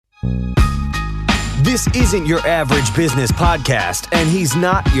This isn't your average business podcast, and he's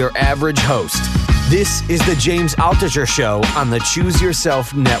not your average host. This is the James Altucher Show on the Choose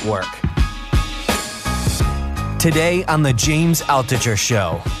Yourself Network. Today on the James Altucher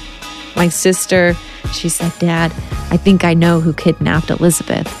Show. My sister, she said, "Dad, I think I know who kidnapped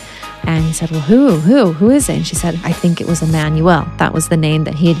Elizabeth." And he said, "Well, who is it?" And she said, "I think it was Emmanuel." That was the name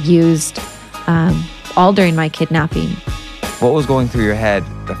that he had used all during my kidnapping. What was going through your head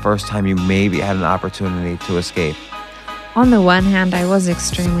the first time you maybe had an opportunity to escape? On the one hand, I was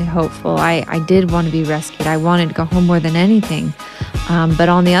extremely hopeful. I did want to be rescued. I wanted to go home more than anything. But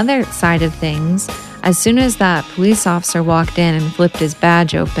on the other side of things, as soon as that police officer walked in and flipped his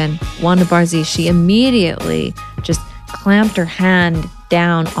badge open, Wanda Barzee, she immediately just clamped her hand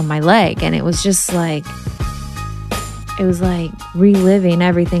down on my leg. And it was just like, it was like reliving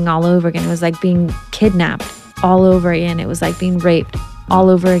everything all over again. It was like being kidnapped all over again. It was like being raped all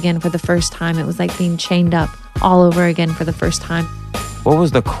over again for the first time. It was like being chained up all over again for the first time. What was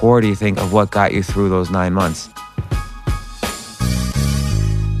the core, do you think, of what got you through those 9 months?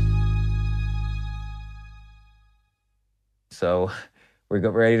 So, we're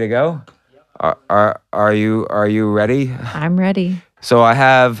ready to go? Are you ready? I'm ready. So I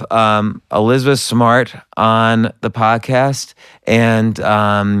have Elizabeth Smart on the podcast, and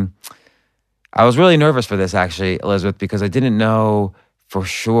I was really nervous for this, actually, Elizabeth, because I didn't know for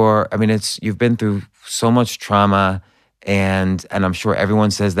sure. I mean, you've been through so much trauma, and I'm sure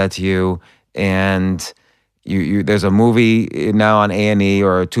everyone says that to you. And you there's a movie now on A&E,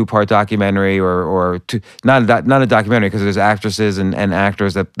 or a 2-part documentary, or not a documentary, because there's actresses and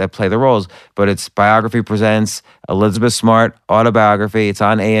actors that play the roles, but it's Biography Presents Elizabeth Smart Autobiography. It's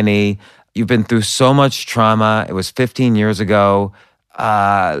on A&E. You've been through so much trauma. It was 15 years ago.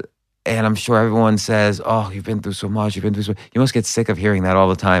 And I'm sure everyone says, "Oh, you've been through so much. You've been through so much." You must get sick of hearing that all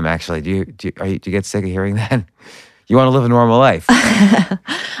the time, actually. Do you get sick of hearing that? You want to live a normal life.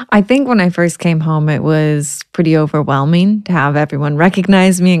 I think when I first came home, it was pretty overwhelming to have everyone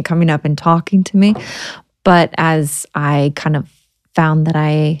recognize me and coming up and talking to me. But as I kind of found that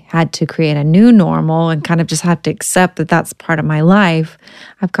I had to create a new normal and kind of just had to accept that that's part of my life,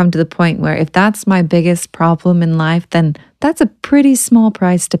 I've come to the point where if that's my biggest problem in life, then that's a pretty small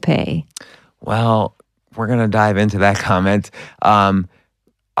price to pay. Well, we're going to dive into that comment.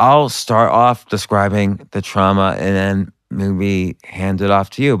 I'll start off describing the trauma and then maybe hand it off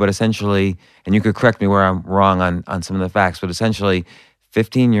to you. But essentially, and you could correct me where I'm wrong on some of the facts, but essentially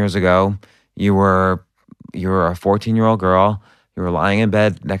 15 years ago, you were a 14-year-old girl. You were lying in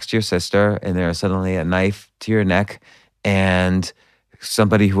bed next to your sister, and there was suddenly a knife to your neck, and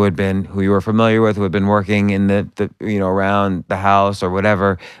somebody who you were familiar with, who had been working in the around the house or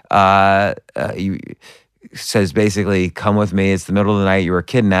whatever, you says basically, "Come with me." It's the middle of the night. You were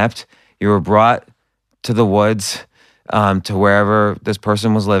kidnapped. You were brought to the woods, to wherever this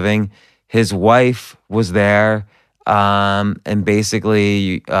person was living. His wife was there, and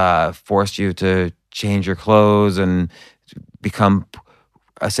basically forced you to change your clothes and become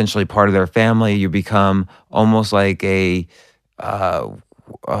essentially part of their family. You become almost like I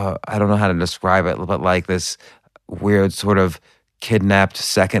don't know how to describe it, but like this weird sort of kidnapped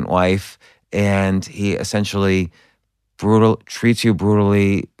second wife. And he essentially treats you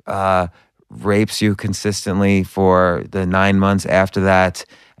brutally, rapes you consistently for the 9 months after that.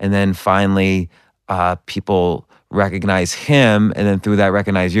 And then finally, people recognize him, and then through that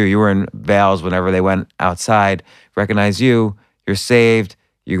recognize you. You were in veils whenever they went outside, recognize you, you're saved,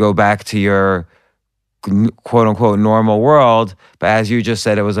 you go back to your quote unquote normal world. But as you just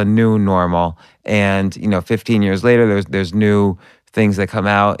said, it was a new normal. And 15 years later, there's new things that come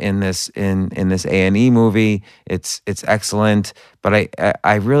out in this A&E movie. It's excellent. But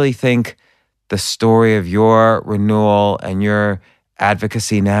I really think the story of your renewal and your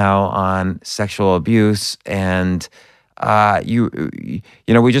advocacy now on sexual abuse, and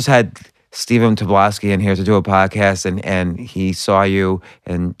we just had Stephen Tobolowsky in here to do a podcast, and he saw you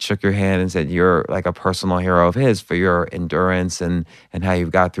and shook your hand and said you're like a personal hero of his for your endurance and how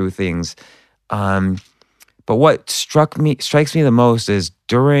you've got through things. But what strikes me the most is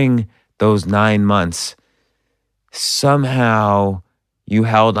during those 9 months, somehow you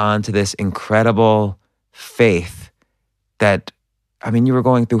held on to this incredible faith that, you were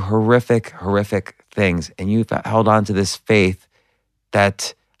going through horrific things, and you held on to this faith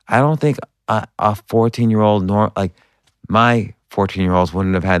that I don't think a 14-year-old, like my 14-year-olds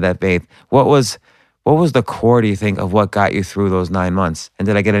wouldn't have had that faith. What was the core, do you think, of what got you through those 9 months? And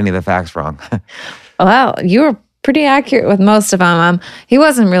did I get any of the facts wrong? Well, you were pretty accurate with most of them. He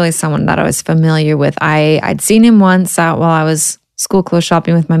wasn't really someone that I was familiar with. I'd seen him once out while I was school clothes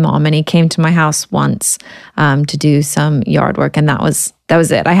shopping with my mom, and he came to my house once to do some yard work, and that was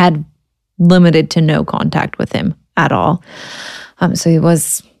it. I had limited to no contact with him at all. So he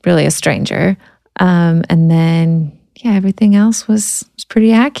was really a stranger. And then, everything else was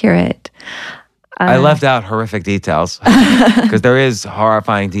pretty accurate. I left out horrific details because there is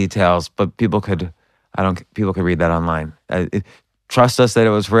horrifying details, but people could read that online. Trust us that it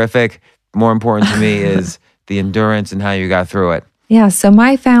was horrific. More important to me is the endurance and how you got through it. Yeah, so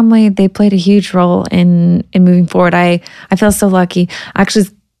my family, they played a huge role in moving forward. I feel so lucky. Actually,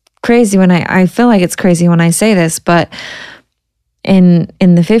 it's crazy when I feel like it's crazy when I say this, but in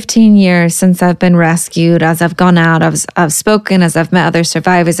the 15 years since I've been rescued, as I've gone out, I've spoken, as I've met other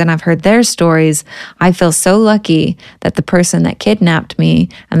survivors and I've heard their stories, I feel so lucky that the person that kidnapped me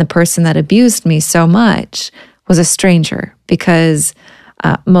and the person that abused me so much was a stranger, because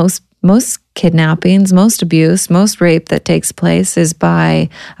most kidnappings, most abuse, most rape that takes place is by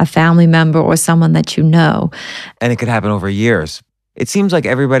a family member or someone that you know. And it could happen over years. It seems like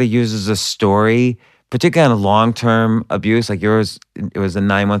everybody uses a story, particularly on long-term abuse, like yours, it was a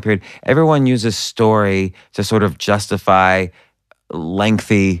 9-month period. Everyone uses story to sort of justify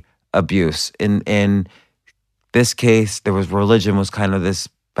lengthy abuse. In this case, religion was kind of this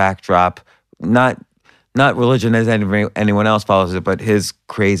backdrop, not religion as anyone else follows it, but his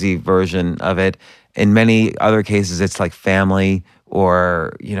crazy version of it. In many other cases, it's like family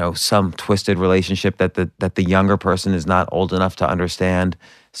or, some twisted relationship that the younger person is not old enough to understand.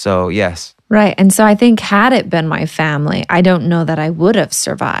 So, yes. Right. And so I think had it been my family, I don't know that I would have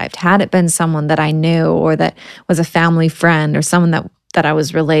survived. Had it been someone that I knew or that was a family friend or someone that I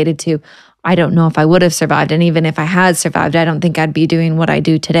was related to, I don't know if I would have survived. And even if I had survived, I don't think I'd be doing what I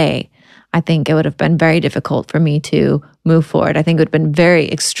do today. I think it would have been very difficult for me to move forward. I think it would have been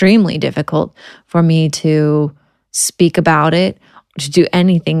extremely difficult for me to speak about it, to do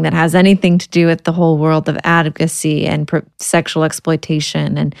anything that has anything to do with the whole world of advocacy and sexual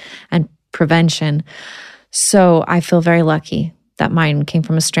exploitation and prevention. So I feel very lucky that mine came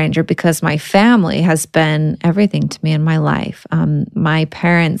from a stranger, because my family has been everything to me in my life. My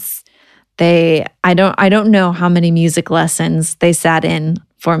parents, I don't know how many music lessons they sat in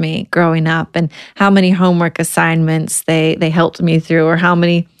for me growing up, and how many homework assignments they helped me through, or how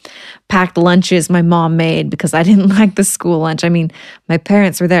many packed lunches my mom made because I didn't like the school lunch. I mean, my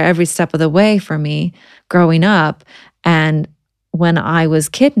parents were there every step of the way for me growing up. And when I was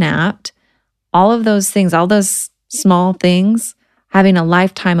kidnapped, all of those things, all those small things, having a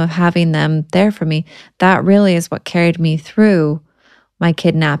lifetime of having them there for me, that really is what carried me through my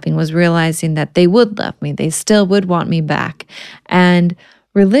kidnapping, was realizing that they would love me. They still would want me back. And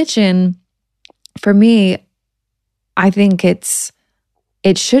religion, for me, I think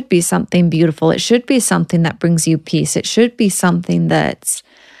it should be something beautiful. It should be something that brings you peace. It should be something that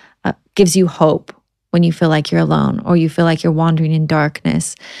gives you hope when you feel like you're alone or you feel like you're wandering in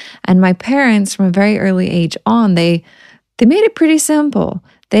darkness. And my parents, from a very early age on, they made it pretty simple.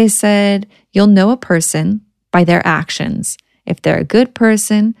 They said, you'll know a person by their actions. If they're a good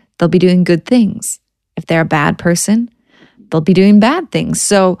person, they'll be doing good things. If they're a bad person, they'll be doing bad things.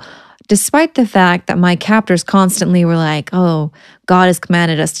 So despite the fact that my captors constantly were like, oh, God has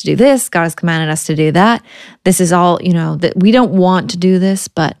commanded us to do this, God has commanded us to do that. This is all, that we don't want to do this,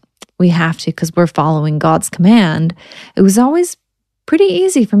 but we have to because we're following God's command. It was always pretty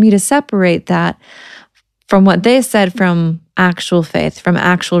easy for me to separate that from what they said from actual faith, from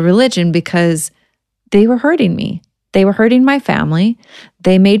actual religion, because they were hurting me. They were hurting my family.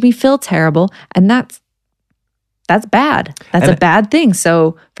 They made me feel terrible. And that's bad. That's a bad thing.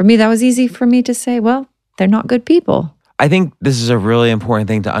 So for me, that was easy for me to say, well, they're not good people. I think this is a really important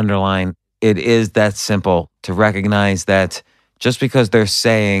thing to underline. It is that simple to recognize that just because they're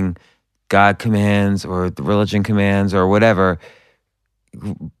saying God commands or the religion commands or whatever,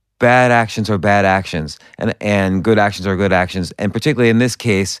 bad actions are bad actions and good actions are good actions. And particularly in this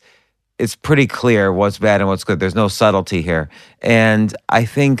case, it's pretty clear what's bad and what's good. There's no subtlety here. And I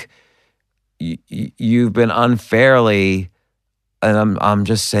think you've been unfairly, and I'm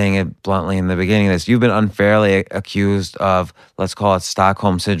just saying it bluntly in the beginning of this, you've been unfairly accused of, let's call it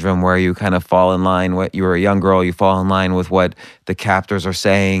Stockholm Syndrome, where you kind of fall in line, you're a young girl, you fall in line with what the captors are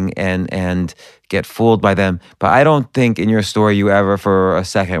saying and get fooled by them. But I don't think in your story you ever for a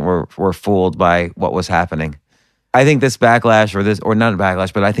second were fooled by what was happening. I think this backlash or not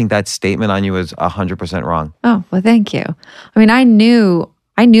backlash, but I think that statement on you is 100% wrong. Oh, well, thank you. I mean, I knew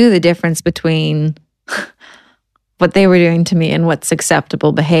the difference between what they were doing to me and what's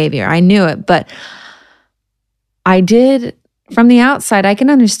acceptable behavior. I knew it, but I did, from the outside, I can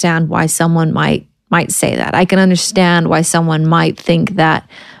understand why someone might might say that. I can understand why someone might think that,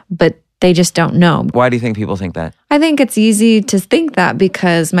 but they just don't know. Why do you think people think that? I think it's easy to think that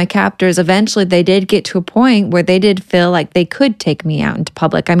because my captors, eventually they did get to a point where they did feel like they could take me out into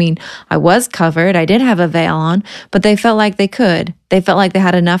public. I mean, I was covered, I did have a veil on, but they felt like they could. They felt like they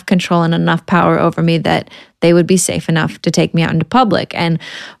had enough control and enough power over me that they would be safe enough to take me out into public. And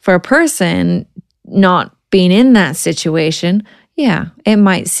for a person not being in that situation, yeah, it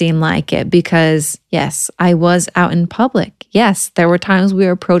might seem like it because, yes, I was out in public. Yes, there were times we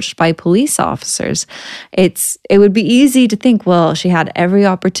were approached by police officers. It would be easy to think, well, she had every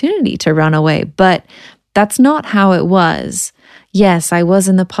opportunity to run away, but that's not how it was. Yes, I was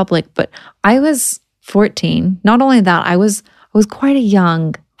in the public, but I was 14. Not only that, I was quite a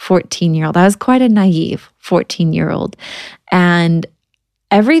young 14-year-old. I was quite a naive 14-year-old. And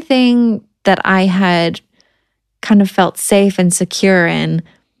everything that I had kind of felt safe and secure in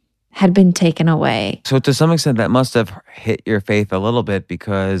had been taken away. So to some extent, that must have hit your faith a little bit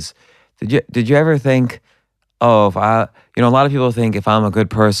because did you ever think, oh, if a lot of people think if I'm a good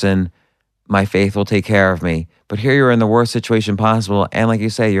person, my faith will take care of me. But here you're in the worst situation possible. And like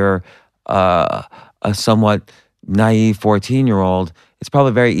you say, you're a somewhat naive 14-year-old. It's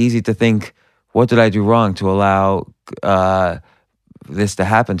probably very easy to think, what did I do wrong to allow this to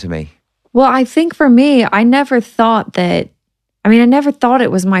happen to me? Well, I think for me, I never thought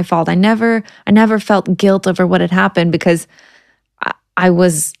it was my fault. I never felt guilt over what had happened because I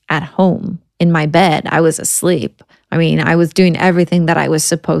was at home in my bed. I was asleep. I mean, I was doing everything that I was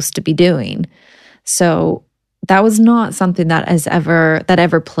supposed to be doing. So that was not something that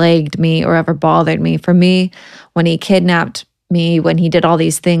ever plagued me or ever bothered me. For me, when he kidnapped me, when he did all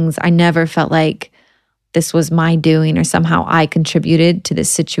these things, I never felt like this was my doing or somehow I contributed to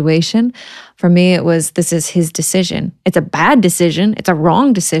this situation. For me, this is his decision. It's a bad decision. It's a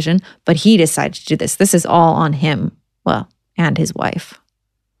wrong decision, but he decided to do this. This is all on him. Well, and his wife.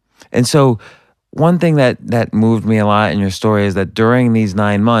 And so one thing that moved me a lot in your story is that during these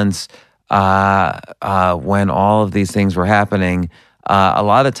 9 months, when all of these things were happening, a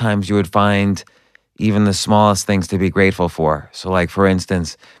lot of times you would find even the smallest things to be grateful for. So like, for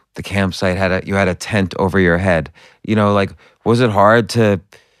instance, the campsite you had a tent over your head. Was it hard to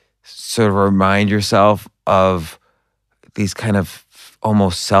sort of remind yourself of these kind of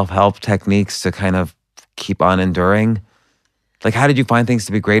almost self-help techniques to kind of keep on enduring? Like, how did you find things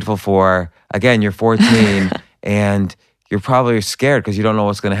to be grateful for? Again, you're 14 and you're probably scared because you don't know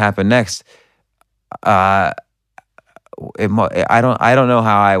what's going to happen next. I don't know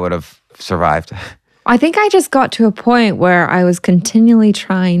how I would have survived. I think I just got to a point where I was continually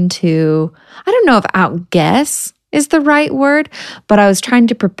trying to, I don't know if outguess is the right word, but I was trying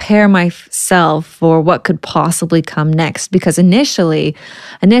to prepare myself for what could possibly come next. Because initially,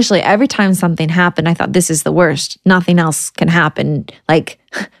 every time something happened, I thought, this is the worst. Nothing else can happen. Like,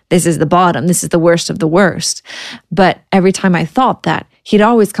 this is the bottom. This is the worst of the worst. But every time I thought that, he'd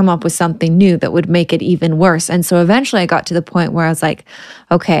always come up with something new that would make it even worse. And so eventually I got to the point where I was like,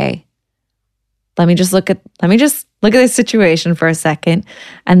 okay, let me just look at this situation for a second.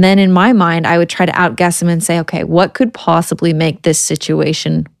 And then in my mind, I would try to outguess him and say, okay, what could possibly make this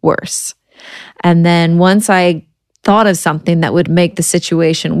situation worse? And then once I thought of something that would make the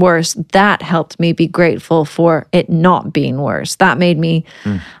situation worse, that helped me be grateful for it not being worse. That made me,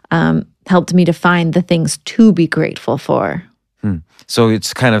 helped me to find the things to be grateful for. So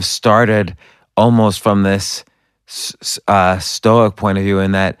it's kind of started almost from this stoic point of view,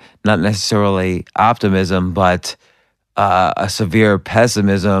 in that not necessarily optimism, but a severe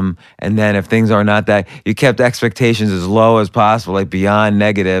pessimism. And then if things are not that, you kept expectations as low as possible, like beyond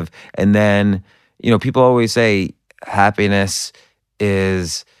negative. And then, people always say happiness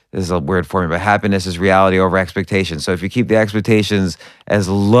this is a weird formula, but happiness is reality over expectation. So if you keep the expectations as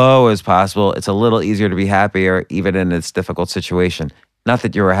low as possible, it's a little easier to be happier even in this difficult situation. Not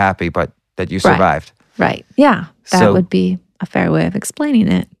that you were happy, but that you survived. Right. Yeah. That would be a fair way of explaining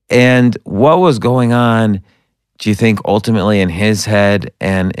it. And what was going on, do you think, ultimately in his head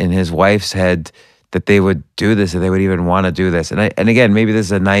and in his wife's head, that they would do this, that they would even want to do this? And again, maybe this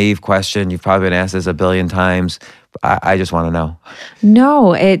is a naive question. You've probably been asked this a billion times. I just want to know.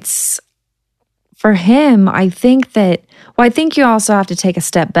 No, it's for him. I think you also have to take a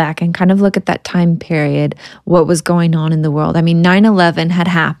step back and kind of look at that time period, what was going on in the world. I mean, 9/11 had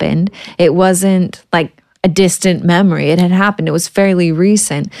happened. It wasn't like a distant memory. It had happened. It was fairly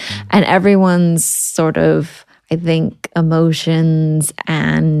recent. And everyone's sort of, I think, emotions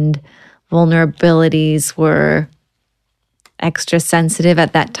and vulnerabilities were extra sensitive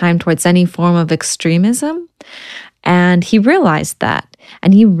at that time towards any form of extremism. And he realized that.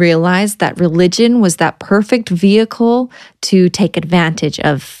 And he realized that religion was that perfect vehicle to take advantage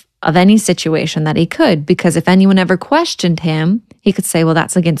of any situation that he could. Because if anyone ever questioned him, he could say, well,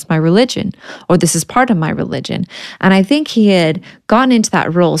 that's against my religion, or this is part of my religion. And I think he had gotten into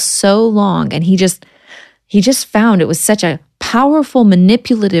that role so long, and he just found it was such a powerful,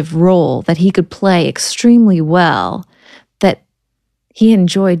 manipulative role that he could play extremely well, that he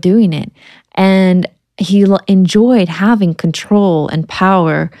enjoyed doing it. And he enjoyed having control and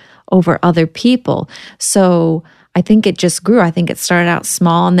power over other people. So I think it just grew. I think it started out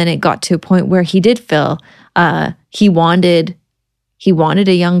small, and then it got to a point where he did feel he wanted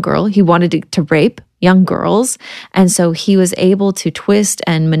a young girl. He wanted to rape young girls. And so he was able to twist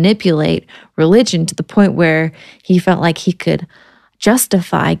and manipulate religion to the point where he felt like he could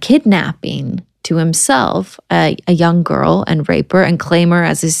justify kidnapping to himself a young girl and rape her and claim her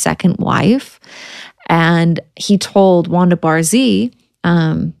as his second wife. And he told Wanda Barzee,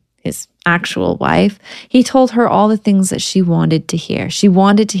 his actual wife, he told her all the things that she wanted to hear. She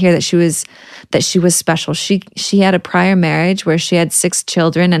wanted to hear that she was special. She had a prior marriage where she had 6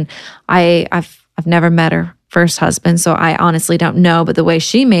 children, and I've never met her first husband, so I honestly don't know. But the way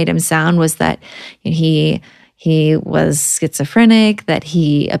she made him sound was that he was schizophrenic, that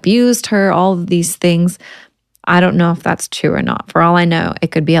he abused her, all of these things. I don't know if that's true or not. For all I know,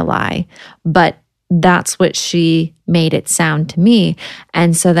 it could be a lie. But that's what she made it sound to me.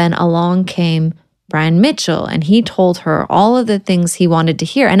 And so then along came Brian Mitchell, and he told her all of the things he wanted to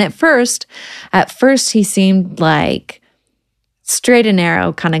hear. And at first he seemed like straight and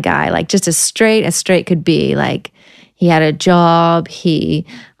narrow kind of guy, like just as straight could be. Like he had a job, he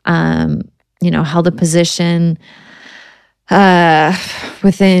held a position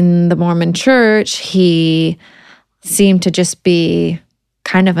within the Mormon church. He seemed to just be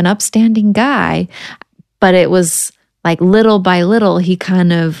kind of an upstanding guy, but it was like little by little, he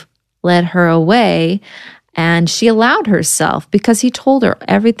kind of led her away, and she allowed herself because he told her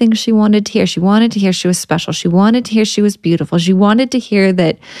everything she wanted to hear. She wanted to hear she was special. She wanted to hear she was beautiful. She wanted to hear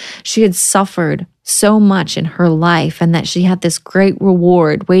that she had suffered so much in her life and that she had this great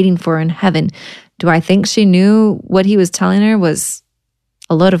reward waiting for her in heaven. Do I think she knew what he was telling her was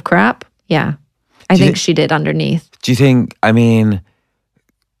a load of crap? Yeah, I think she did underneath. Do you think, I mean,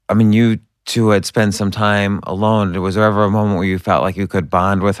 you two had spent some time alone. Was there ever a moment where you felt like you could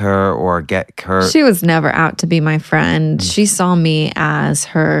bond with her or get her? She was never out to be my friend. She saw me as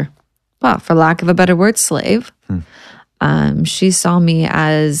her, well, for lack of a better word, slave. She saw me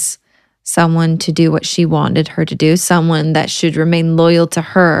as someone to do what she wanted her to do, someone that should remain loyal to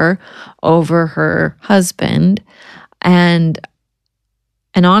her over her husband. And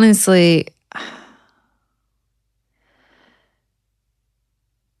honestly,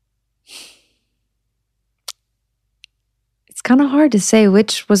 it's kind of hard to say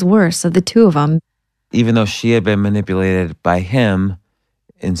which was worse of the two of them. Even though she had been manipulated by him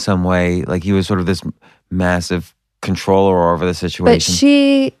in some way, like he was sort of this massive controller over the situation.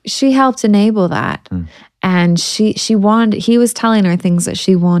 But she helped enable that. And he was telling her things that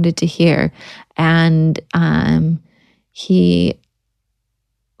she wanted to hear. And she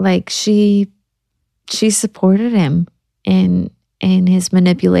supported him in his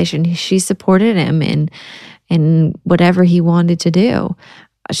manipulation. She supported him in whatever he wanted to do.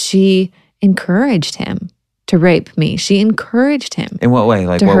 She encouraged him to rape me. She encouraged him. In what way?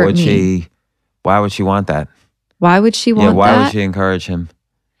 Like, what would she? Why would she want that? Why would she want that? Yeah, why would she encourage him?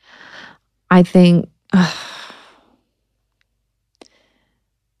 I think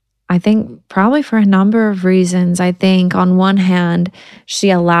probably for a number of reasons. I think on one hand, she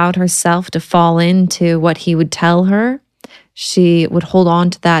allowed herself to fall into what he would tell her. She would hold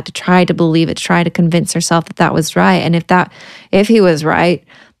on to that, to try to believe it, try to convince herself that that was right. And if he was right,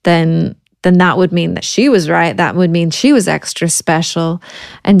 then that would mean that she was right. That would mean she was extra special.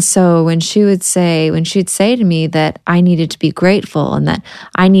 And so when she'd say to me that I needed to be grateful and that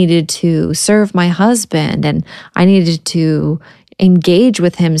I needed to serve my husband and I needed to engage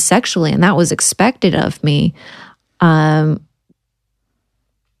with him sexually, and that was expected of me,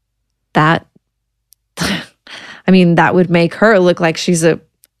 that would make her look like she's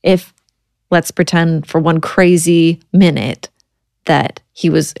let's pretend for one crazy minute that he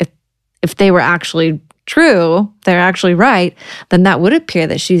was, if they were actually true, they're actually right, then that would appear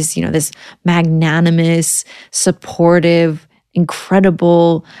that she's, this magnanimous, supportive,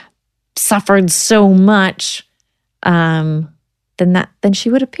 incredible, suffered so much, then she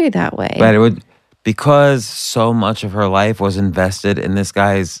would appear that way. But it would, because so much of her life was invested in this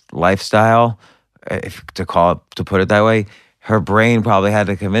guy's lifestyle, to put it that way, her brain probably had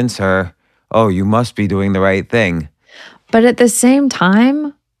to convince her, oh, you must be doing the right thing. But at the same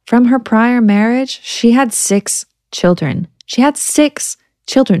time, from her prior marriage, she had 6 children. She had 6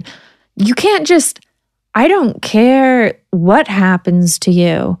 children. You can't just, I don't care what happens to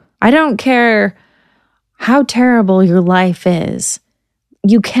you. I don't care how terrible your life is.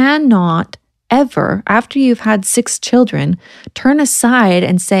 You cannot ever, after you've had 6 children, turn aside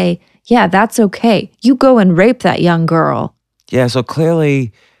and say, yeah, that's okay. You go and rape that young girl. Yeah, so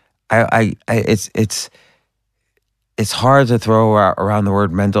clearly, it's hard to throw around the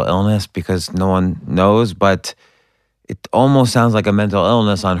word mental illness because no one knows, but it almost sounds like a mental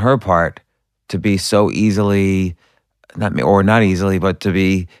illness on her part to be so easily, not easily, but to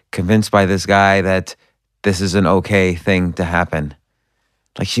be convinced by this guy that this is an okay thing to happen.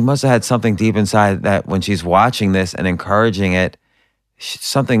 Like she must have had something deep inside that when she's watching this and encouraging it,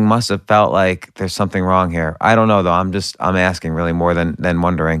 something must have felt like there's something wrong here. I don't know though. I'm asking really more than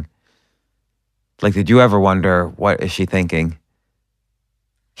wondering. Like, did you ever wonder what is she thinking?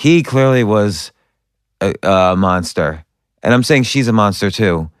 He clearly was a monster, and I'm saying she's a monster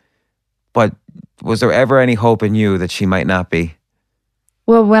too. But was there ever any hope in you that she might not be?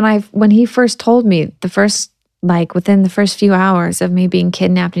 Well, when he first told me, within the first few hours of me being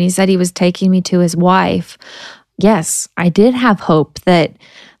kidnapped, and he said he was taking me to his wife, yes, I did have hope that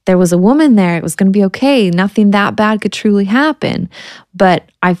there was a woman there. It was going to be okay. Nothing that bad could truly happen. But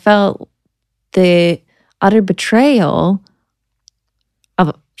I felt the utter betrayal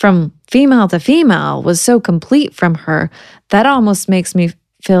from female to female was so complete from her that almost makes me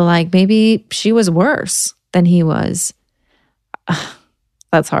feel like maybe she was worse than he was.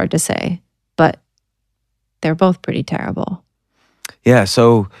 That's hard to say, but they're both pretty terrible. Yeah,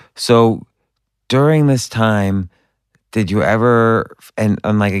 so during this time, did you ever, and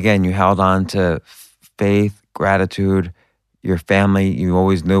like again, you held on to faith, gratitude, your family you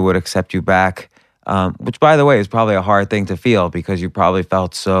always knew would accept you back, which by the way is probably a hard thing to feel because you probably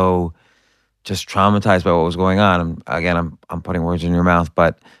felt so just traumatized by what was going on. I'm putting words in your mouth,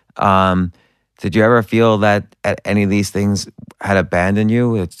 but did you ever feel that any of these things had abandoned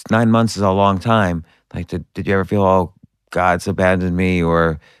you? It's 9 months is a long time. Like, did you ever feel, oh, God's abandoned me,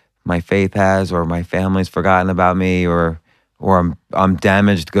 or my faith has, or my family's forgotten about me, or I'm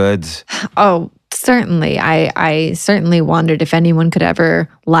damaged goods? Oh, certainly. I certainly wondered if anyone could ever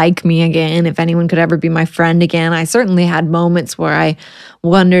like me again, if anyone could ever be my friend again. I certainly had moments where I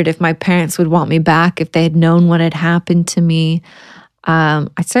wondered if my parents would want me back if they had known what had happened to me. I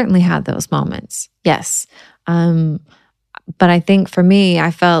certainly had those moments, yes. But I think for me,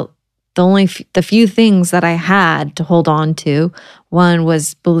 I felt the few things that I had to hold on to, one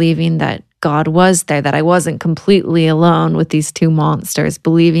was believing that God was there, that I wasn't completely alone with these 2 monsters,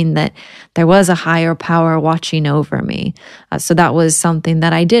 believing that there was a higher power watching over me. So that was something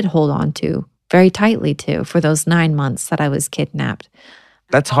that I did hold on to very tightly to for those 9 months that I was kidnapped.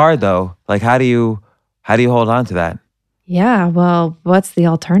 That's hard though. Like, how do you hold on to that? Yeah, well, what's the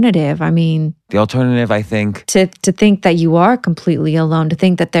alternative? I mean, the alternative, I think, to think that you are completely alone, to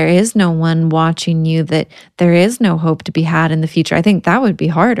think that there is no one watching you, that there is no hope to be had in the future. I think that would be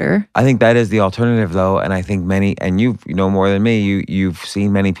harder. I think that is the alternative, though, and I think many, and you know more than me. You've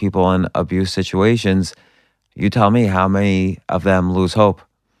seen many people in abuse situations. You tell me, how many of them lose hope?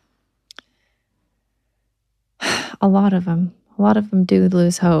 A lot of them. A lot of them do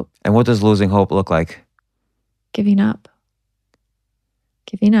lose hope. And what does losing hope look like? Giving up.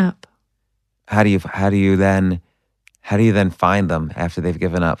 Giving up. How do you then find them after they've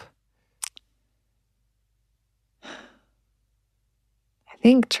given up? I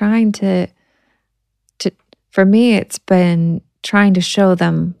think trying to for me, it's been trying to show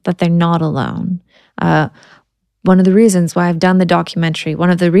them that they're not alone. One of the reasons why I've done the documentary, one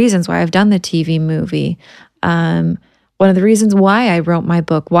of the reasons why I've done the TV movie, one of the reasons why I wrote my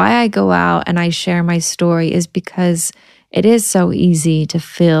book, why I go out and I share my story is because it is so easy to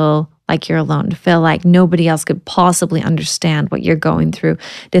feel like you're alone, to feel like nobody else could possibly understand what you're going through,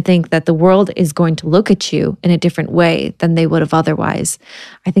 to think that the world is going to look at you in a different way than they would have otherwise.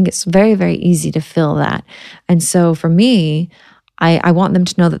 I think it's very, very easy to feel that. And so for me, I want them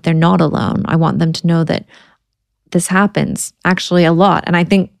to know that they're not alone. I want them to know that this happens actually a lot. And I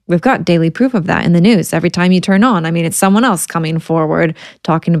think we've got daily proof of that in the news. Every time you turn on, I mean, it's someone else coming forward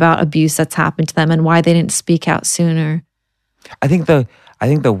talking about abuse that's happened to them and why they didn't speak out sooner. I think the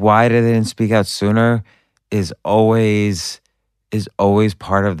why they didn't speak out sooner is always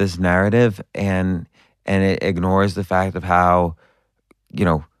part of this narrative, and it ignores the fact of how,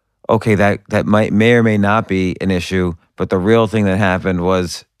 okay, that may or may not be an issue, but the real thing that happened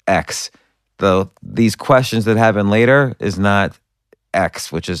was X. These questions that happen later is not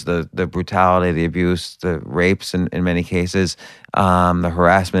X, which is the brutality, the abuse, the rapes in many cases, the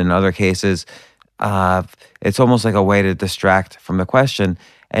harassment in other cases. It's almost like a way to distract from the question.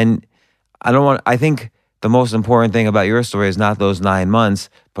 And I think the most important thing about your story is not those 9 months,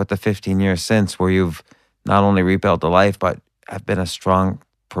 but the 15 years since, where you've not only rebuilt the life, but have been a strong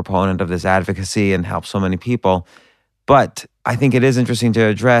proponent of this advocacy and helped so many people. But I think it is interesting to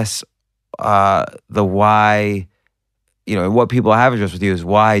address the why, and what people have addressed with you is,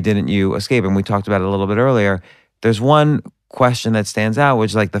 why didn't you escape? And we talked about it a little bit earlier. There's one question that stands out,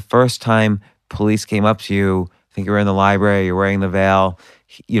 which is like the first time police came up to you, I think you were in the library, you're wearing the veil,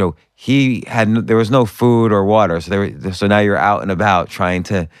 there was no food or water. So now you're out and about trying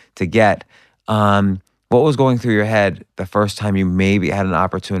to get. What was going through your head the first time you maybe had an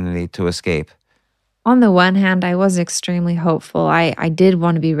opportunity to escape? On the one hand, I was extremely hopeful. I did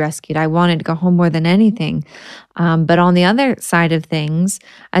want to be rescued. I wanted to go home more than anything. But on the other side of things,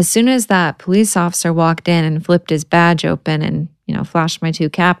 as soon as that police officer walked in and flipped his badge open and, flashed my 2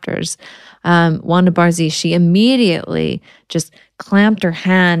 captors, Wanda Barzee, she immediately just clamped her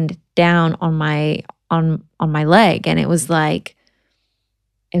hand down on my leg. And it was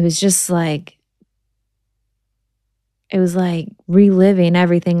reliving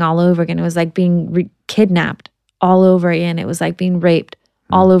everything all over again. It was like being kidnapped all over again. It was like being raped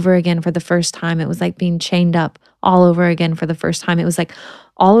all over again for the first time. It was like being chained up all over again for the first time. It was like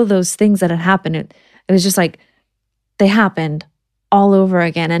all of those things that had happened. It was just like they happened all over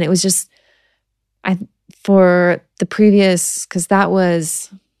again. And it was just, for the previous, because that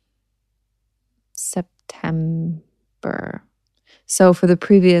was September. So for the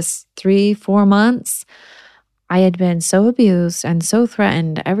previous 3-4 months, I had been so abused and so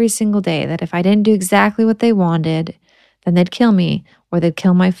threatened every single day that if I didn't do exactly what they wanted, then they'd kill me or they'd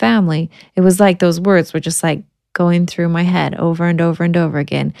kill my family. It was like those words were just like going through my head over and over and over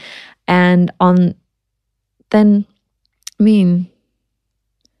again. And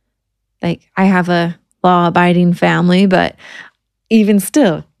I have a law-abiding family, but even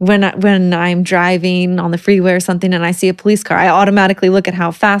still, when I'm driving on the freeway or something and I see a police car, I automatically look at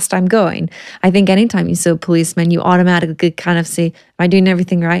how fast I'm going. I think anytime you see a policeman, you automatically kind of see, am I doing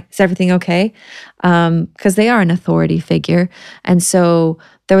everything right? Is everything okay? Because they are an authority figure. And so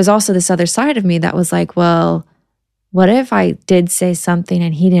there was also this other side of me that was like, well, what if I did say something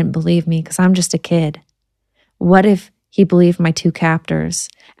and he didn't believe me because I'm just a kid? What if he believed my 2 captors?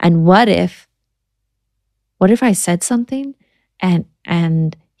 And what if I said something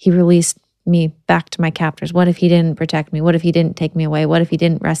and he released me back to my captors? What if he didn't protect me? What if he didn't take me away? What if he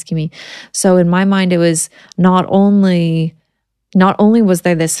didn't rescue me? So in my mind, it was not only was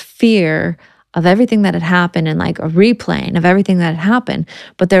there this fear of everything that had happened and like a replaying of everything that had happened,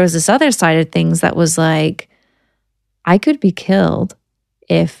 but there was this other side of things that was like, I could be killed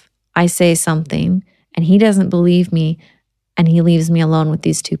if I say something and he doesn't believe me and he leaves me alone with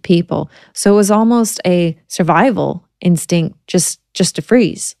these 2 people. So it was almost a survival instinct just to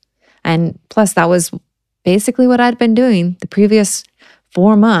freeze. And plus that was basically what I'd been doing the previous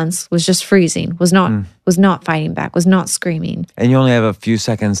 4 months, was just freezing, was not fighting back, was not screaming. And you only have a few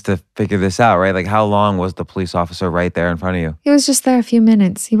seconds to figure this out, right? Like, how long was the police officer right there in front of you? He was just there a few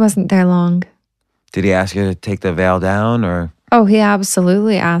minutes. He wasn't there long. Did he ask you to take the veil down or? Oh, he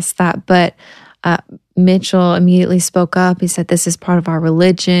absolutely asked that. But Mitchell immediately spoke up. He said, this is part of our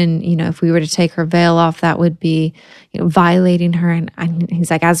religion. If we were to take her veil off, that would be violating her. And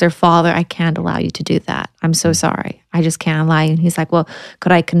he's like, as her father, I can't allow you to do that. I'm so sorry. I just can't allow you. And he's like, well,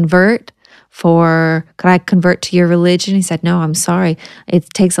 could I convert to your religion? He said, no, I'm sorry. It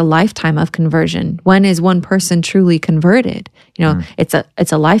takes a lifetime of conversion. When is one person truly converted?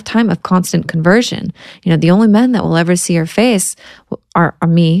 It's a lifetime of constant conversion. The only men that will ever see her face are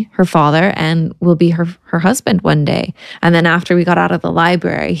me, her father, and will be her husband one day. And then after we got out of the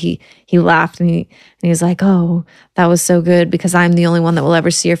library, he laughed and he was like, oh, that was so good because I'm the only one that will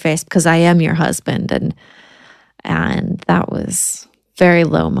ever see your face because I am your husband. And that was very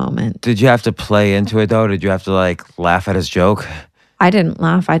low moment. Did you have to play into it though? Did you have to like laugh at his joke? I didn't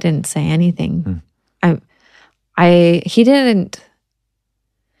laugh. I didn't say anything. He didn't.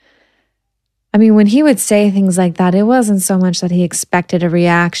 I mean, when he would say things like that, it wasn't so much that he expected a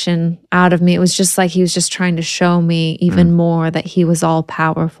reaction out of me. It was just like he was just trying to show me even more that he was all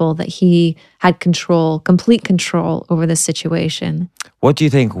powerful, that he had complete control over the situation. What do you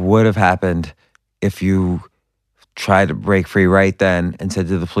think would have happened if you tried to break free right then and said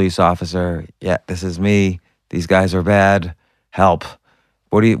to the police officer, yeah, this is me. These guys are bad. Help.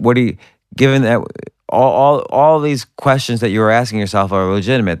 What do you, given that all these questions that you were asking yourself are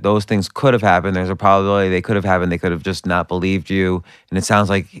legitimate. Those things could have happened. There's a probability they could have happened. They could have just not believed you. And it sounds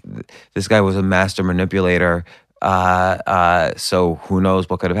like this guy was a master manipulator. So who knows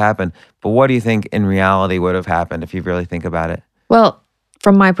what could have happened. But what do you think in reality would have happened if you really think about it? Well,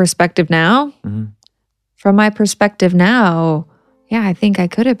 from my perspective now, yeah, I think I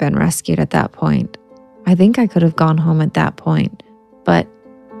could have been rescued at that point. I think I could have gone home at that point. But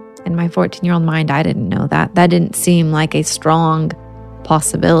in my 14-year-old mind, I didn't know that. That didn't seem like a strong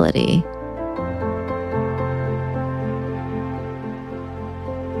possibility.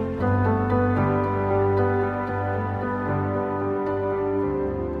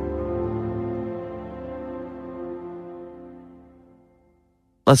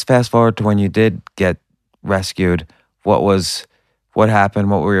 Let's fast forward to when you did get rescued. What happened?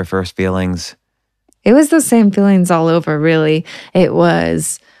 What were your first feelings? It was the same feelings all over, really. It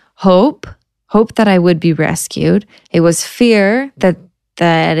was hope that I would be rescued. It was fear that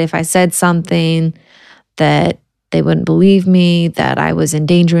if I said something that they wouldn't believe me, that I was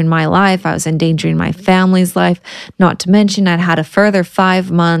endangering my life, I was endangering my family's life. Not to mention I'd had a further 5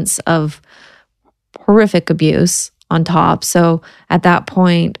 months of horrific abuse on top. So at that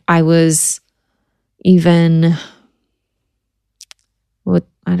point, I was even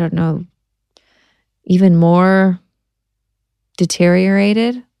more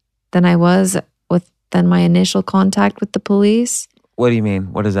deteriorated than I was than my initial contact with the police. What do you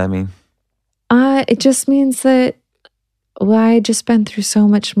mean? What does that mean? It just means that I just been through so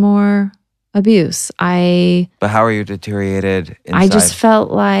much more abuse. But how are you deteriorated inside? I just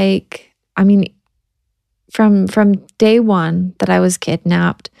felt like, from day one that I was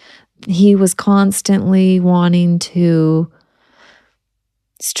kidnapped, he was constantly wanting to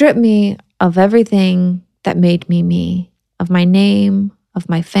strip me of everything that made me me, of my name, of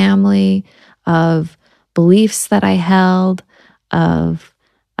my family, of beliefs that I held, of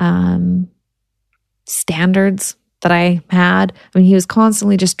standards that I had. He was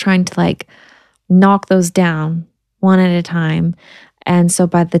constantly just trying to knock those down one at a time. And so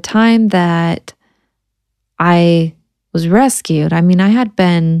by the time that I was rescued, I had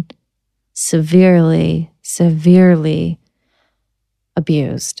been severely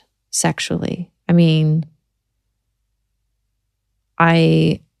abused sexually.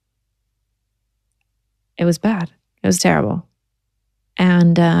 It was bad. It was terrible.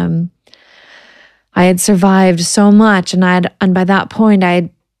 And I had survived so much, and by that point I had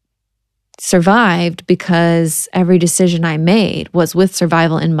survived because every decision I made was with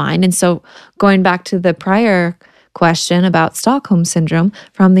survival in mind. And so going back to the prior question about Stockholm Syndrome,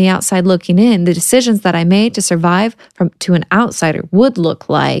 from the outside looking in, the decisions that I made to survive to an outsider would look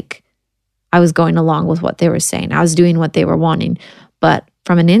like I was going along with what they were saying. I was doing what they were wanting. But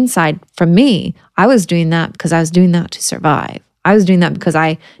from an inside, from me, I was doing that because I was doing that to survive. I was doing that because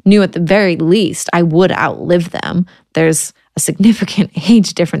I knew at the very least I would outlive them. There's a significant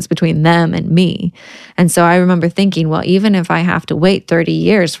age difference between them and me. And so I remember thinking, well, even if I have to wait 30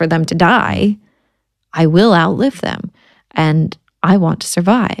 years for them to die, I will outlive them. And I want to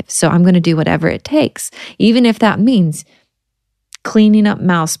survive. So I'm going to do whatever it takes, even if that means cleaning up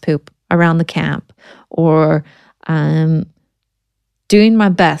mouse poop around the camp, or doing my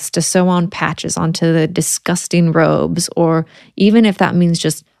best to sew on patches onto the disgusting robes, or even if that means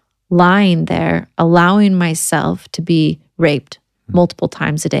just lying there, allowing myself to be raped multiple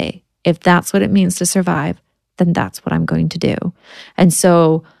times a day. If that's what it means to survive, then that's what I'm going to do. And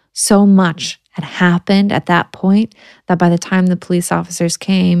so much had happened at that point that by the time the police officers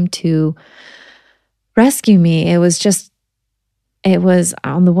came to rescue me, it was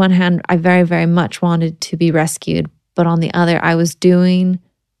on the one hand, I very, very much wanted to be rescued. But on the other, I was doing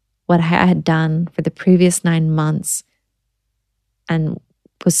what I had done for the previous 9 months and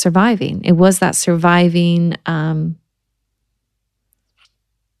was surviving. It was that surviving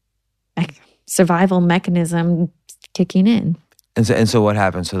survival mechanism kicking in. And so what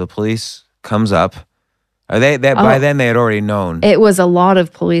happened? So the police comes up. Are they by then they had already known? It was a lot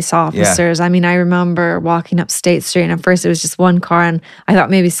of police officers. Yeah. I remember walking up State Street, and at first it was just one car, and I thought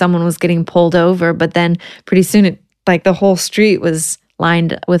maybe someone was getting pulled over. But then pretty soon, the whole street was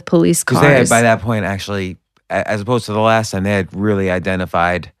lined with police cars. Because they had, by that point, actually, as opposed to the last time, they had really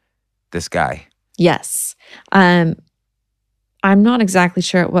identified this guy. Yes. I'm not exactly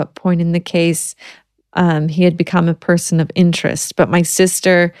sure at what point in the case he had become a person of interest. But my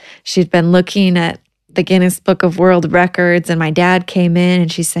sister, she'd been looking at the Guinness Book of World Records, and my dad came in and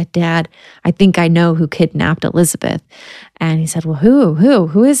she said, "Dad, I think I know who kidnapped Elizabeth." And he said, "Well,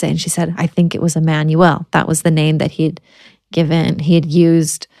 who is it?" And she said, "I think it was Emmanuel." That was the name that he had given. He had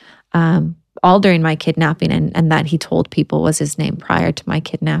used all during my kidnapping, and that he told people was his name prior to my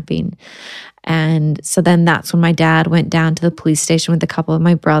kidnapping. And so then that's when my dad went down to the police station with a couple of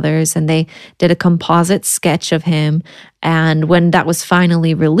my brothers, and they did a composite sketch of him. And when that was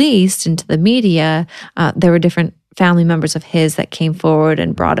finally released into the media, there were different family members of his that came forward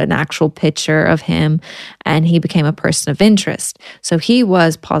and brought an actual picture of him, and he became a person of interest. So he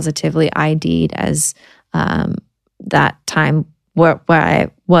was positively ID'd as that time where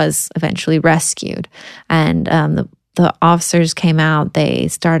I was eventually rescued. And the officers came out, they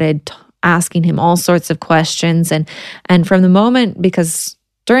started asking him all sorts of questions. And from the moment, because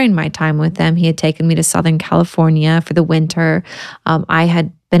during my time with them, he had taken me to Southern California for the winter, I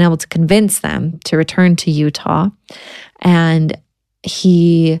had been able to convince them to return to Utah. And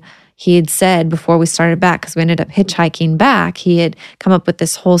he had said before we started back, because we ended up hitchhiking back, he had come up with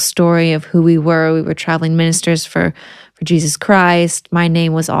this whole story of who we were. We were traveling ministers for Jesus Christ. My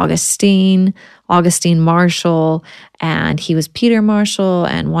name was Augustine Marshall, and he was Peter Marshall,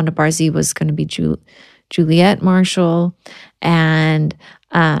 and Wanda Barzee was going to be Juliet Marshall. And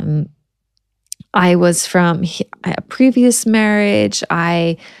I was from a previous marriage.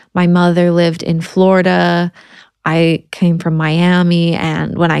 My mother lived in Florida. I came from Miami,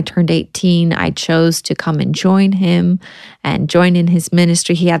 and when I turned 18, I chose to come and join him and join in his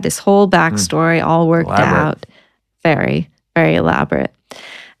ministry. He had this whole backstory all worked out. Very, very elaborate.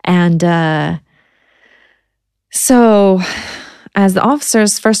 And so as the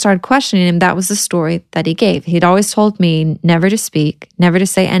officers first started questioning him, that was the story that he gave. He'd always told me never to speak, never to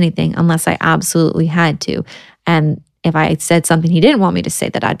say anything unless I absolutely had to. And if I said something he didn't want me to say,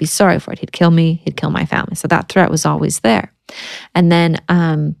 that I'd be sorry for it. He'd kill me, he'd kill my family. So that threat was always there. And then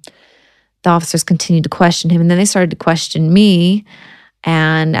the officers continued to question him, and then they started to question me.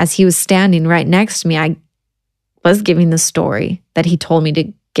 And as he was standing right next to me, I was giving the story that he told me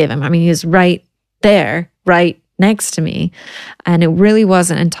to give him. I mean, he was right there, right next to me. And it really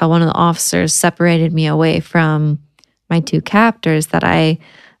wasn't until one of the officers separated me away from my two captors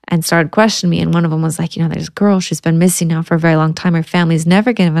and started questioning me. And one of them was like, there's a girl, she's been missing now for a very long time. Her family's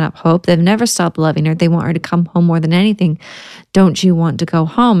never given up hope. They've never stopped loving her. They want her to come home more than anything. Don't you want to go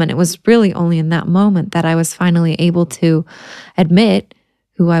home? And it was really only in that moment that I was finally able to admit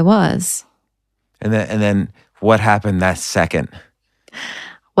who I was. And then what happened that second?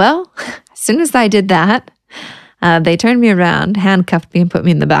 Well, as soon as I did that, they turned me around, handcuffed me, and put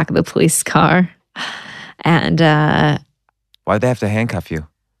me in the back of the police car. And why'd they have to handcuff you?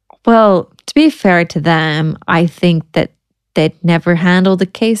 Well, to be fair to them, I think that they'd never handled a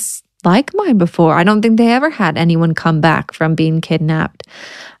case like mine before. I don't think they ever had anyone come back from being kidnapped.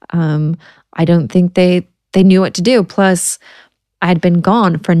 I don't think they knew what to do. Plus, I'd been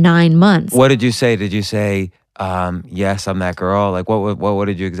gone for 9 months. What did you say? Did you say, yes, I'm that girl? Like, what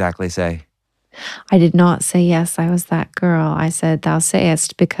did you exactly say? I did not say, yes, I was that girl. I said, thou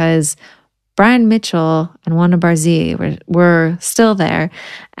sayest, because Brian Mitchell and Wanda Barzee were still there,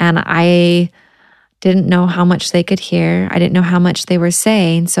 and I didn't know how much they could hear. I didn't know how much they were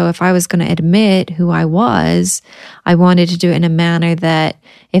saying. So if I was going to admit who I was, I wanted to do it in a manner that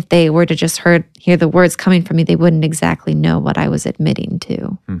if they were to just hear the words coming from me, they wouldn't exactly know what I was admitting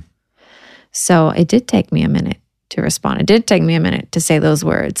to. So it did take me a minute to respond. It did take me a minute to say those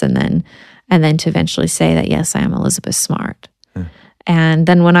words, and then to eventually say that, yes, I am Elizabeth Smart. And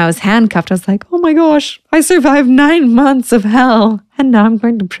then when I was handcuffed, I was like, oh my gosh, I survived 9 months of hell, and now I'm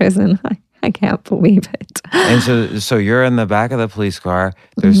going to prison. I can't believe it. And so you're in the back of the police car.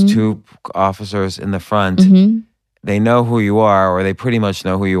 There's two officers in the front. They know who you are, or they pretty much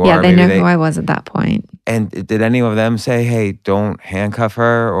know who you are. Yeah, they know who I was at that point. And did any of them say, hey, don't handcuff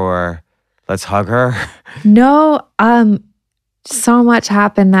her, or let's hug her? No, so much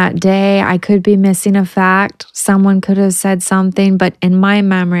happened that day. I could be missing a fact. Someone could have said something, but in my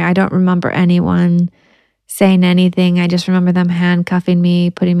memory, I don't remember anyone saying anything. I just remember them handcuffing me,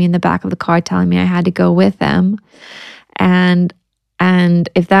 putting me in the back of the car, telling me I had to go with them. And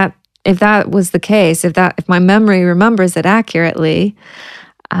if that was the case, if my memory remembers it accurately,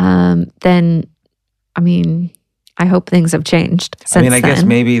 then I hope things have changed since then. I guess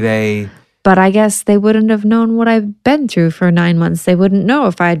maybe But I guess they wouldn't have known what I've been through for 9 months. They wouldn't know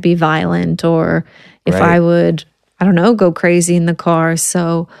if I'd be violent or if I would, go crazy in the car.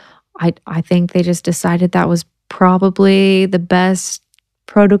 So I think they just decided that was probably the best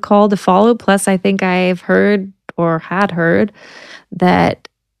protocol to follow. Plus, I think I've heard or had heard that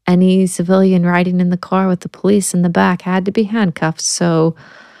any civilian riding in the car with the police in the back had to be handcuffed. So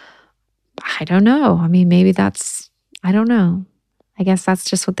I don't know. Maybe I don't know. I guess that's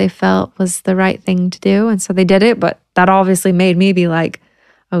just what they felt was the right thing to do. And so they did it. But that obviously made me be like,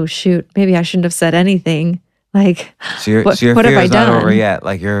 oh shoot, maybe I shouldn't have said anything. Like, So your what fear have I is not done? over yet.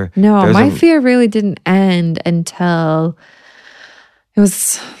 Like No, there's my fear really didn't end until it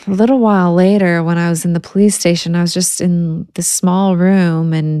was a little while later when I was in the police station. I was just in this small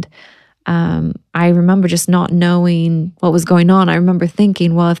room, and I remember just not knowing what was going on. I remember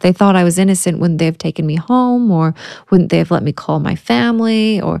thinking, well, if they thought I was innocent, wouldn't they have taken me home, or wouldn't they have let me call my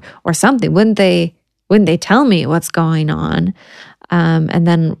family, or something? Wouldn't they tell me what's going on? And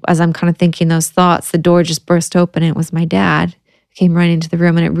then as I'm kind of thinking those thoughts, the door just burst open, and it was my dad who came running into the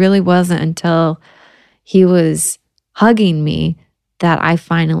room. And it really wasn't until he was hugging me that I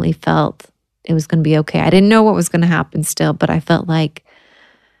finally felt it was going to be okay. I didn't know what was going to happen still, but I felt like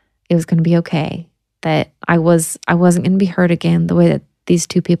it was going to be okay, that I wasn't going to be hurt again the way that these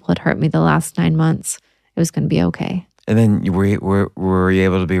two people had hurt me the last 9 months. It was going to be okay. And then were you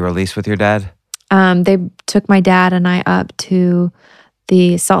able to be released with your dad? They took my dad and I up to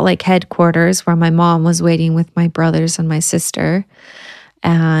the Salt Lake headquarters where my mom was waiting with my brothers and my sister.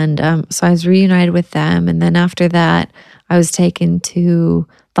 And so I was reunited with them. And then after that, I was taken to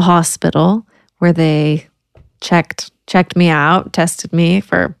the hospital where they checked me out, tested me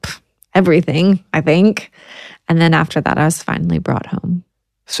for everything, I think. And then after that, I was finally brought home.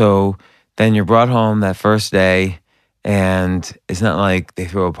 So then you're brought home that first day, and it's not like they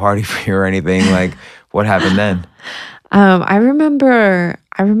threw a party for you or anything. Like, what happened then? I remember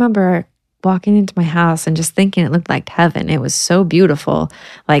walking into my house and just thinking it looked like heaven. It was so beautiful.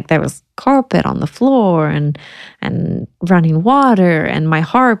 Like there was carpet on the floor and running water, and my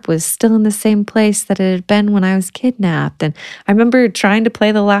harp was still in the same place that it had been when I was kidnapped. And I remember trying to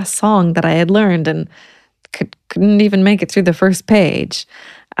play the last song that I had learned and couldn't even make it through the first page.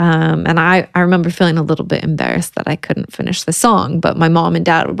 And I remember feeling a little bit embarrassed that I couldn't finish the song, but my mom and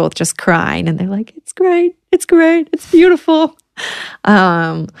dad were both just crying, and they're like, it's great, it's beautiful.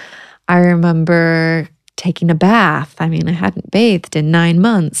 I remember taking a bath. I mean, I hadn't bathed in 9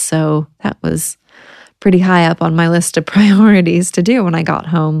 months, so that was pretty high up on my list of priorities to do when I got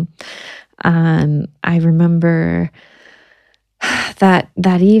home. I remember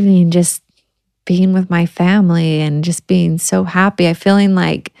that evening just being with my family and just being so happy. I feeling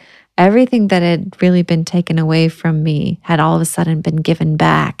like everything that had really been taken away from me had all of a sudden been given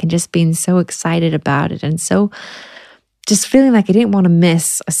back, and just being so excited about it, and so just feeling like I didn't want to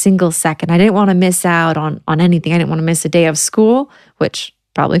miss a single second. I didn't want to miss out on anything. I didn't want to miss a day of school, which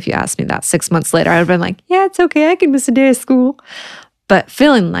probably if you asked me that 6 months later, I would have been like, yeah, it's okay. I can miss a day of school. But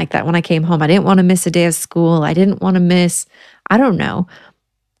feeling like that when I came home, I didn't want to miss a day of school. I didn't want to miss, I don't know,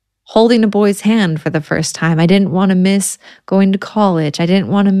 holding a boy's hand for the first time. I didn't want to miss going to college. I didn't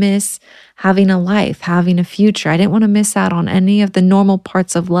want to miss having a life, having a future. I didn't want to miss out on any of the normal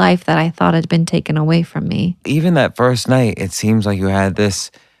parts of life that I thought had been taken away from me. Even that first night, it seems like you had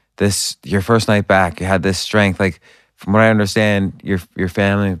this your first night back, you had this strength. Like, from what I understand, your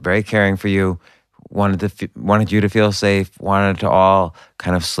family, very caring for you, wanted you to feel safe, wanted to all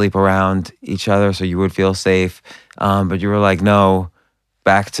kind of sleep around each other so you would feel safe. But you were like, no,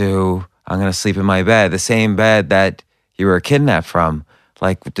 back to, I'm going to sleep in my bed, the same bed that you were kidnapped from.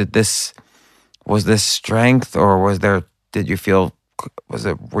 Like, was this strength, or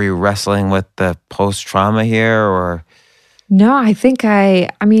were you wrestling with the post-trauma here, or? No, I think I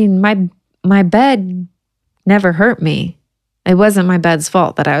mean, my bed never hurt me. It wasn't my bed's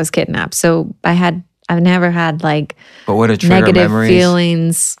fault that I was kidnapped. So I've never had like but would it trigger negative memories?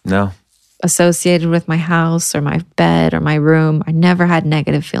 Feelings No. associated with my house or my bed or my room. I never had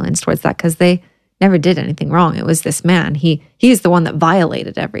negative feelings towards that because they never did anything wrong. It was this man. He's the one that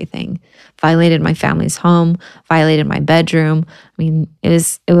violated everything. Violated my family's home, violated my bedroom. I mean,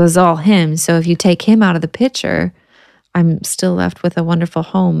 it was all him. So if you take him out of the picture, I'm still left with a wonderful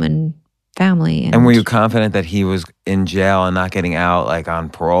home and family. And were you confident that he was in jail and not getting out, like on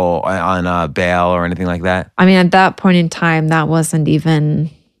parole, on bail or anything like that? I mean, at that point in time, that wasn't even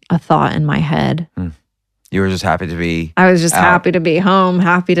a thought in my head. You were just happy to be I was just out. happy to be home,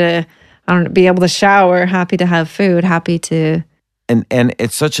 happy to be able to shower, happy to have food, happy to... And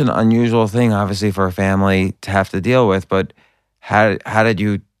it's such an unusual thing, obviously, for a family to have to deal with. But how did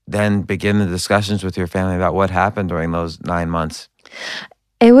you then begin the discussions with your family about what happened during those 9 months?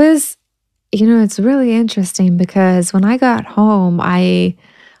 It was, it's really interesting because when I got home, I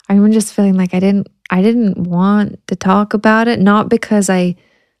remember just feeling like I didn't want to talk about it, not because I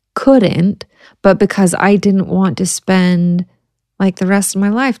couldn't, but because I didn't want to spend like the rest of my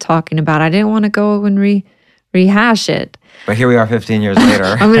life talking about it. I didn't want to go and rehash it. But here we are 15 years later.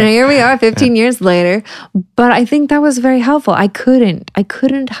 I mean, here we are 15 years later. But I think that was very helpful. I couldn't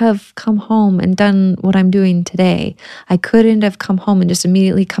have come home and done what I'm doing today. I couldn't have come home and just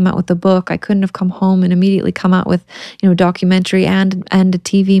immediately come out with a book. I couldn't have come home and immediately come out with, a documentary and a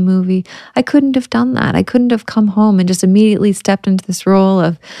TV movie. I couldn't have done that. I couldn't have come home and just immediately stepped into this role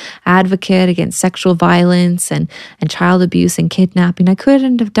of advocate against sexual violence and child abuse and kidnapping. I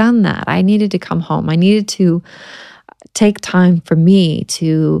couldn't have done that. I needed to come home. I needed to take time for me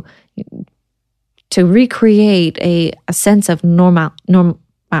to recreate a sense of normalness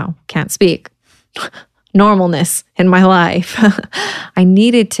in my life. I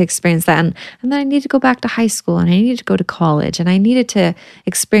needed to experience that. And then I needed to go back to high school, and I needed to go to college, and I needed to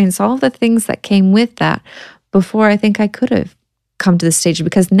experience all the things that came with that before I think I could have come to this stage.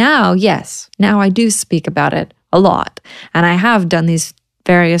 Because now I do speak about it a lot. And I have done these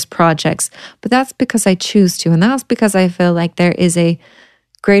various projects, but that's because I choose to. And that's because I feel like there is a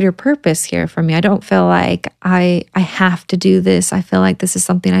greater purpose here for me. I don't feel like I have to do this. I feel like this is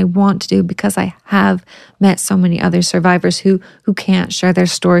something I want to do because I have met so many other survivors who can't share their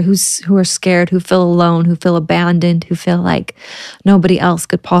story, who are scared, who feel alone, who feel abandoned, who feel like nobody else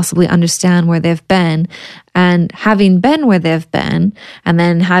could possibly understand where they've been. And having been where they've been, and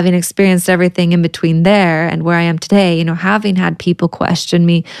then having experienced everything in between there and where I am today, having had people question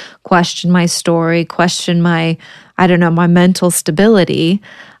me, question my story, question my mental stability,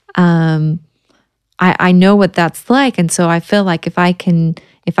 I know what that's like. And so I feel like if I can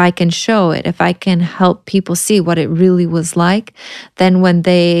show it, if I can help people see what it really was like, then when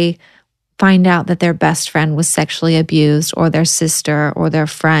they find out that their best friend was sexually abused, or their sister or their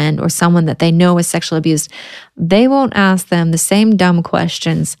friend or someone that they know is sexually abused, they won't ask them the same dumb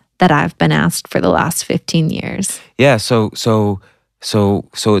questions that I've been asked for the last 15 years. Yeah, so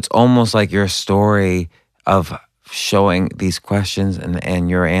it's almost like your story of showing these questions and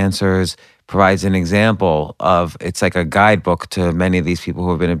your answers provides an example of, it's like a guidebook to many of these people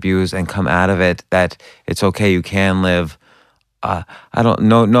who have been abused and come out of it, that it's okay, you can live,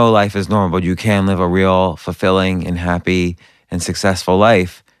 no life is normal, but you can live a real fulfilling and happy and successful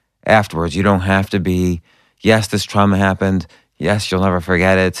life afterwards. You don't have to be, yes, this trauma happened, yes, you'll never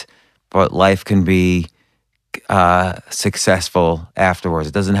forget it, but life can be successful afterwards.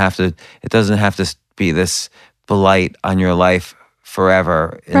 It doesn't have to be this blight on your life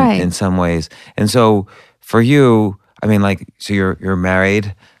forever in some ways. And so for you, so you're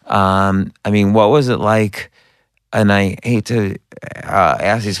married. What was it like? And I hate to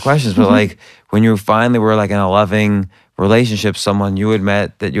ask these questions, but like when you finally were like in a loving relationship, someone you had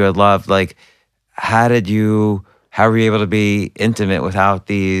met that you had loved, like how were you able to be intimate without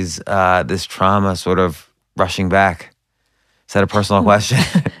this trauma sort of rushing back? Is that a personal question?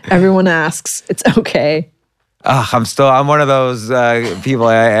 Everyone asks. It's okay. I'm one of those people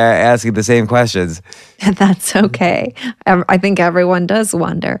asking the same questions. That's okay. I think everyone does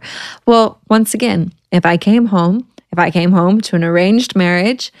wonder. Well, once again, if I came home to an arranged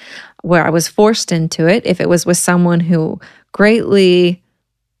marriage where I was forced into it, if it was with someone who greatly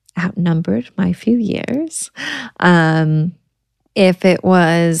outnumbered my few years, if it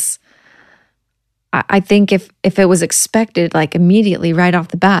was, I think if it was expected, like immediately right off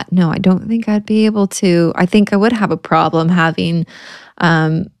the bat, no, I don't think I'd be able to. I think I would have a problem having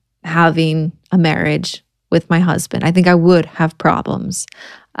a marriage with my husband. I think I would have problems.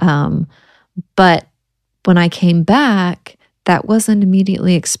 But when I came back, that wasn't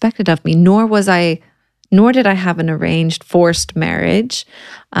immediately expected of me, nor did I have an arranged, forced marriage,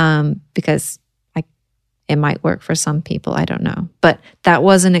 because it might work for some people, I don't know. But that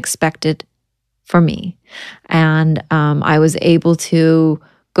wasn't expected for me. And I was able to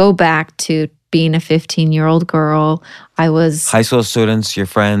go back to being a 15-year-old girl. I was... High school students, your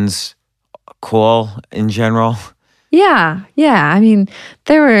friends, cool in general? Yeah.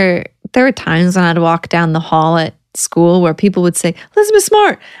 There were times when I'd walk down the hall at school where people would say, "Elizabeth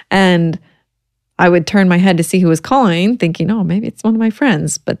Smart," and I would turn my head to see who was calling, thinking, oh, maybe it's one of my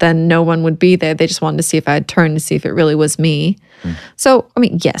friends. But then no one would be there. They just wanted to see if I'd turn to see if it really was me. So,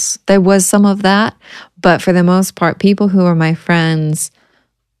 yes, there was some of that. But for the most part, people who were my friends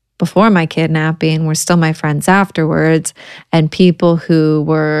before my kidnapping were still my friends afterwards. And people who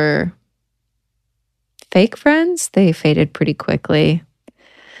were fake friends, they faded pretty quickly.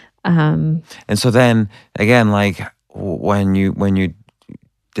 And so then, again, like when you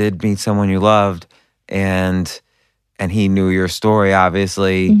did meet someone you loved and he knew your story,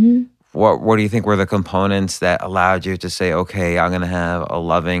 obviously, what do you think were the components that allowed you to say, okay, I'm going to have a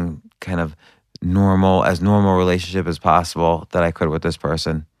loving kind of normal relationship as possible that I could with this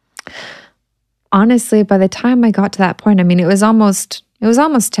person? honestly, by the time I got to that point, I mean, it was almost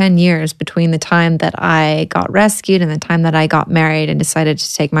 10 years between the time that I got rescued and the time that I got married and decided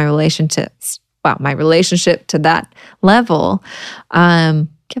to take my relationship to that level.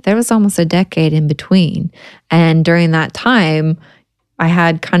 There was almost a decade in between. And during that time, I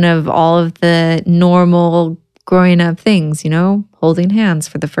had kind of all of the normal growing up things, holding hands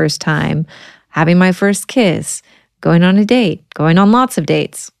for the first time, having my first kiss, going on a date, going on lots of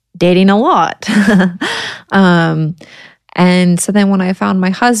dates, dating a lot. And so then when I found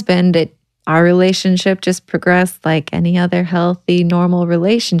my husband, our relationship just progressed like any other healthy, normal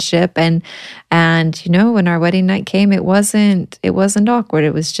relationship. And when our wedding night came, it wasn't awkward.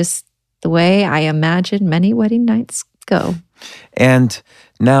 It was just the way I imagine many wedding nights go. And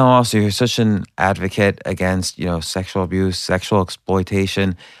now also you're such an advocate against, sexual abuse, sexual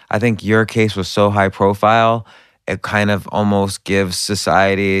exploitation. I think your case was so high profile, it kind of almost gives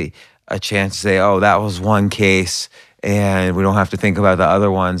society a chance to say, oh, that was one case and we don't have to think about the other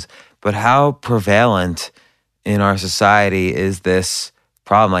ones. But how prevalent in our society is this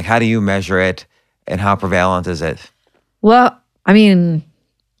problem? Like, how do you measure it and how prevalent is it? Well, I mean,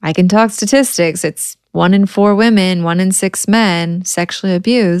 I can talk statistics. It's 1 in 4 women, 1 in 6 men sexually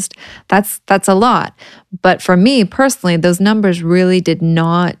abused. That's a lot. But for me personally, those numbers really did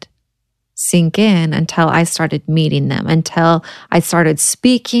not sink in until I started meeting them, until I started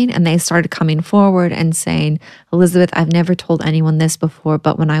speaking and they started coming forward and saying, Elizabeth, I've never told anyone this before,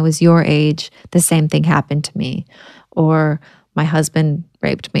 but when I was your age, the same thing happened to me. Or my husband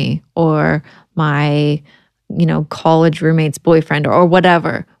raped me, or my, college roommate's boyfriend, or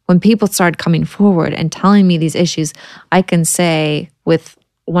whatever. When people started coming forward and telling me these issues, I can say with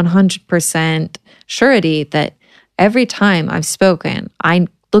 100% surety that every time I've spoken, I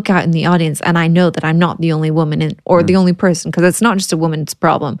look out in the audience and I know that I'm not the only woman or the only person, because it's not just a woman's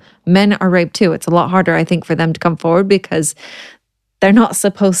problem. Men are raped too. It's a lot harder, I think, for them to come forward because they're not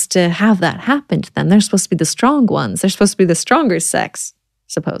supposed to have that happen to them. They're supposed to be the strong ones. They're supposed to be the stronger sex,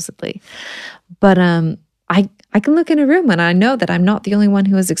 supposedly. But I can look in a room and I know that I'm not the only one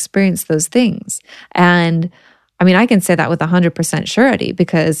who has experienced those things. And I mean, I can say that with 100% surety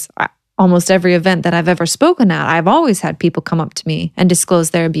because almost every event that I've ever spoken at, I've always had people come up to me and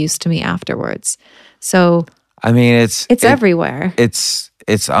disclose their abuse to me afterwards. So I mean, it's everywhere. It's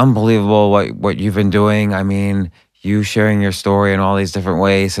unbelievable what you've been doing. I mean, you sharing your story in all these different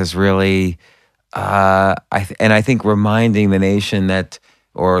ways has really, I think reminding the nation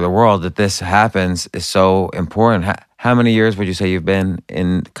or the world that this happens is so important. How many years would you say you've been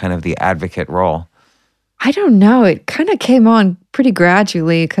in kind of the advocate role? I don't know. It kind of came on pretty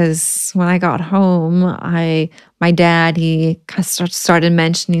gradually because when I got home, my dad, he started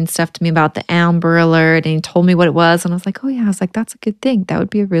mentioning stuff to me about the Amber Alert, and he told me what it was. And I was like, oh yeah, I was like, that's a good thing. That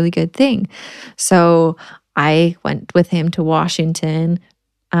would be a really good thing. So I went with him to Washington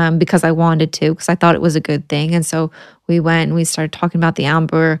because I wanted to, because I thought it was a good thing. And so we went and we started talking about the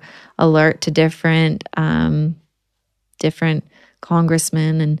Amber Alert to different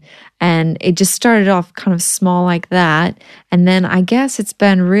congressmen, and it just started off kind of small like that. And then I guess it's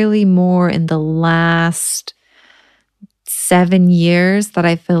been really more in the last 7 years that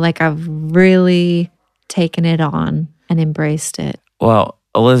I feel like I've really taken it on and embraced it. Well,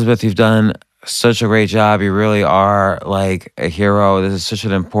 Elizabeth, you've done such a great job. You really are like a hero. This is such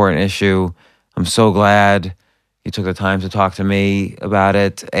an important issue. I'm so glad you took the time to talk to me about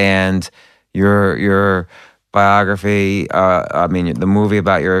it. And your biography, the movie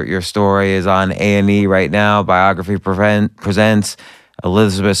about your story is on A&E right now. Biography presents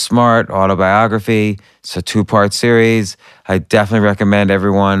Elizabeth Smart autobiography. It's a 2-part series. I definitely recommend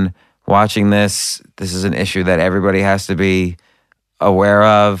everyone watching this. This is an issue that everybody has to be aware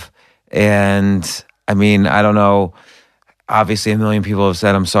of. And I mean, I don't know, obviously a million people have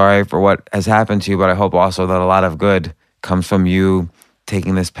said I'm sorry for what has happened to you, but I hope also that a lot of good comes from you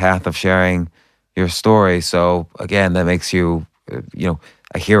taking this path of sharing your story. So again, that makes you,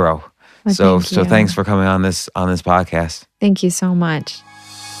 a hero. Well, so thanks for coming on this podcast. Thank you so much.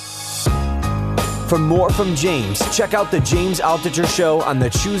 For more from James, check out the James Altucher Show on the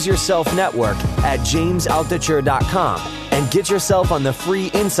Choose Yourself Network at jamesaltucher.com and get yourself on the free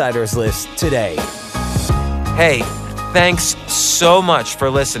insiders list today. Hey, thanks so much for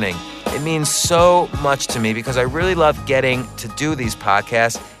listening. It means so much to me because I really love getting to do these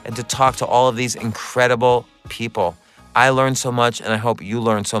podcasts and to talk to all of these incredible people. I learn so much, and I hope you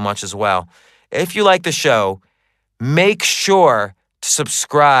learn so much as well. If you like the show, make sure to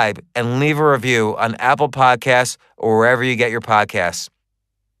subscribe and leave a review on Apple Podcasts or wherever you get your podcasts.